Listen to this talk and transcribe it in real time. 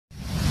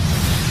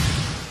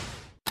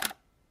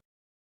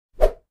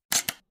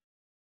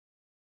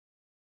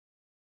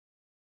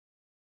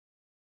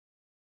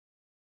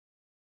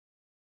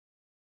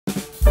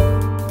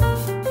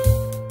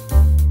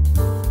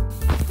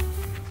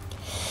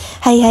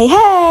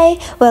Hi!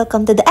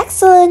 Welcome to the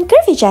excellent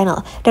Curvy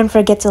channel. Don't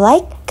forget to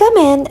like,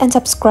 comment, and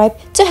subscribe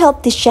to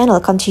help this channel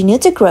continue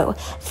to grow.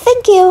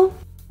 Thank you!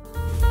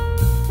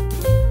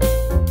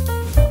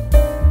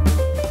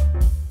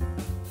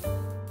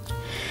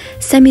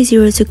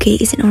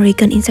 Sammyy02k is an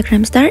Oregon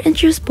Instagram star and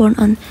she was born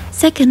on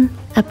 2nd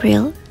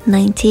April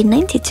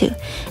 1992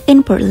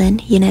 in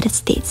Portland, United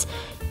States.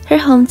 Her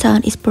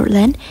hometown is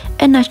Portland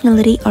and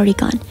nationality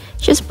Oregon.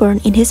 She was born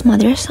in his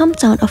mother's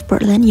hometown of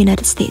Portland,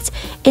 United States.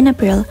 In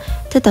April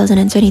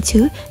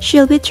 2022, she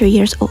will be 3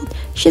 years old.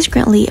 She is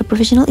currently a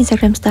professional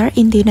Instagram star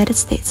in the United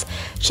States.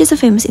 She is a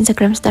famous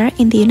Instagram star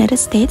in the United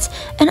States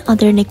and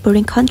other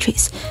neighboring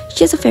countries.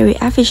 She is a very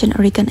efficient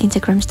Oregon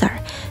Instagram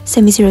star.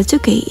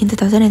 Sammyy02k in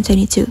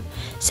 2022.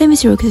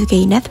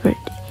 Sammyy02k net worth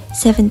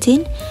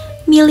 $17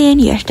 million.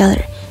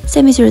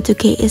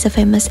 Sammyy02k is a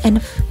famous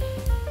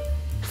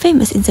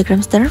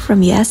Instagram star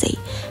from USA.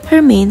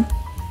 Her main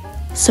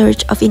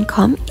source of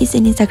income is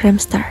an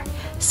Instagram star.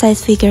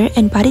 Size, figure,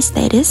 and body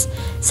status.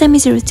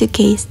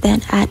 Sammyy02k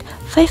stands at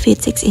 5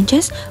 feet 6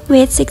 inches,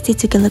 weight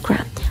 62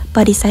 kg.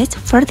 Body size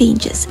 40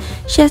 inches.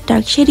 She has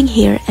dark shading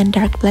hair and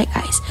dark black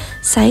eyes.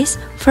 Size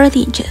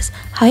 40 inches.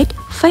 Height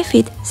 5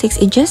 feet 6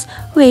 inches,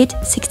 weight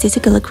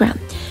 62 kg.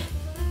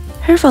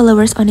 Her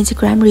followers on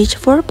Instagram reach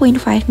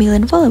 4.5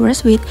 million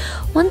followers with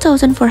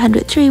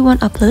 1,431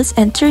 uploads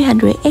and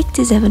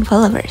 387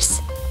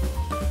 followers.